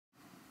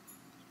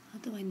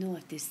do I know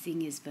if this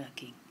thing is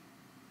working?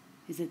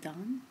 Is it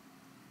on?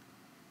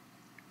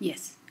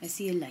 Yes, I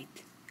see a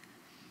light.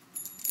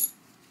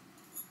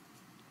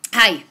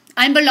 Hi,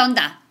 I'm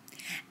Bolanda,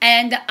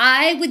 and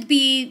I would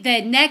be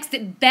the next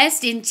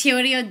best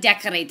interior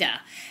decorator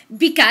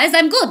because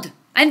I'm good.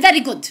 I'm very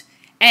good.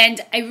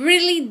 And I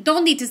really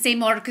don't need to say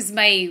more because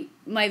my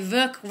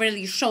work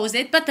really shows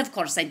it. But of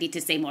course I need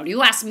to say more.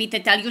 You asked me to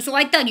tell you, so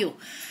I tell you.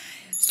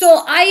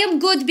 So I am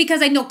good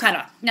because I know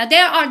color. Now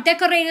there are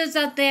decorators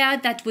out there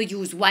that will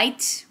use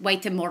white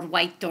and more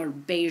white or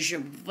beige or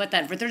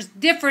whatever. There's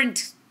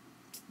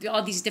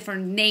all these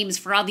different names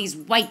for all these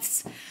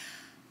whites.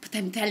 But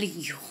I'm telling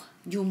you,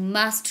 you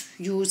must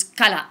use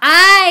color.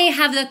 I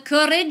have the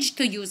courage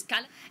to use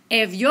color.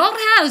 If your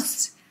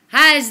house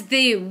has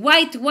the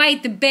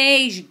white,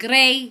 beige,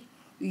 gray,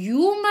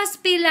 you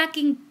must be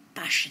lacking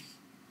passion.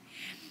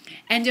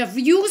 And if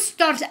you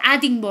start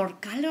adding more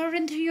color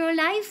into your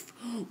life,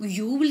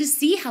 you will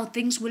see how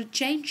things will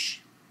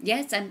change.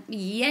 Yes,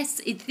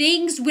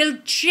 things will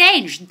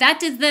change.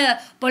 That is the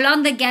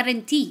Bolanda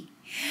guarantee.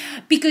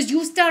 Because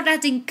you start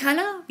adding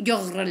color,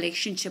 your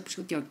relationships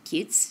with your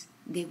kids,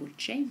 they will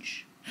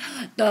change.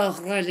 The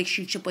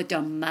relationship with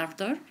your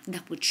mother,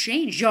 that will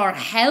change. Your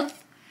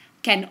health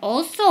can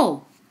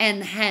also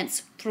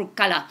enhance through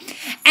color.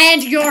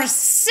 And your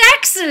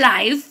sex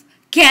life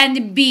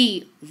can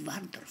be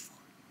wonderful.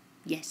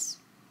 Yes,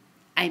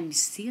 I'm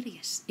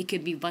serious. It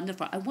can be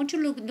wonderful. I want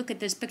you to look at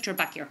this picture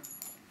back here.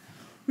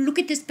 Look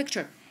at this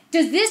picture.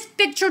 Does this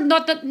picture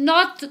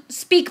not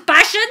speak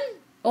passion?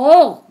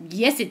 Oh,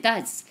 yes, it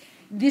does.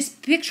 This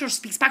picture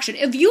speaks passion.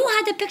 If you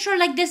had a picture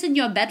like this in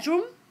your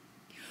bedroom,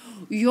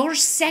 your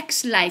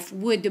sex life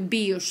would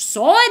be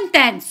so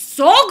intense,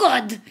 so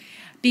good,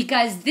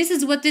 because this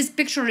is what this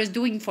picture is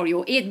doing for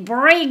you. It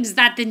brings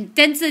that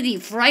intensity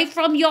right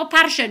from your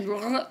passion,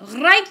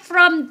 right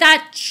from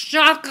that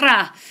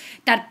chakra.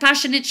 That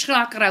passionate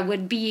chakra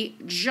would be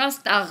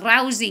just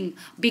arousing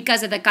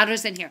because of the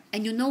colors in here.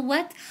 And you know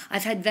what?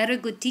 I've had very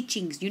good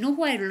teachings. You know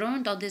who I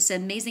learned all this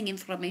amazing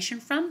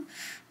information from?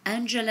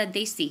 Angela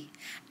Dacey.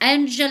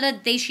 Angela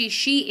Dacey,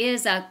 she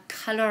is a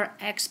color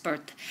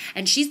expert.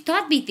 And she's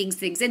taught me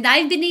things. And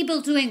I've been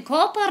able to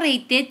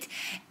incorporate it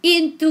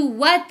into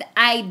what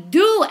I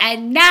do.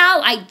 And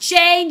now I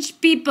change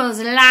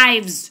people's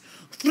lives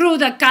through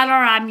the color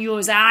I'm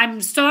using. I'm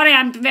sorry,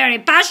 I'm very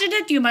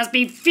passionate. You must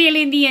be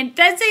feeling the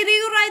intensity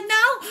right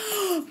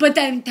now. But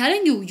I'm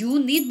telling you, you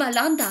need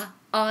Bolanda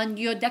on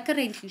your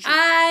decoration show.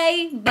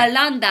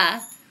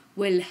 Bolanda,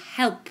 will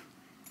help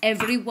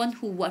everyone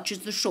who watches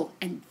the show.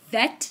 And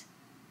that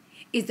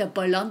is a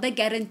Bolanda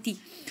guarantee.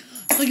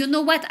 So you know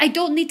what? I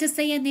don't need to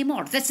say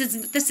anymore. This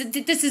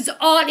is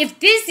all. If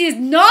this is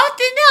not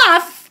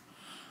enough,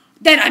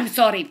 then I'm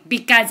sorry,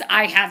 because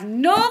I have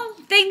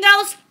nothing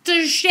else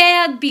to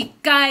share,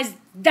 because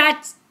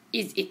that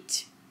is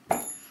it.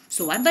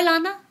 So I'm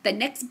Bolanda, the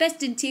next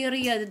best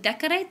interior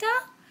decorator,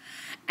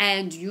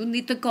 and you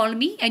need to call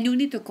me, and you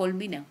need to call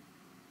me now.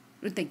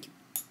 Thank you.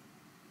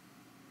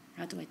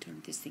 How do I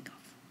turn this thing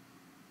off?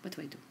 What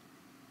do I do?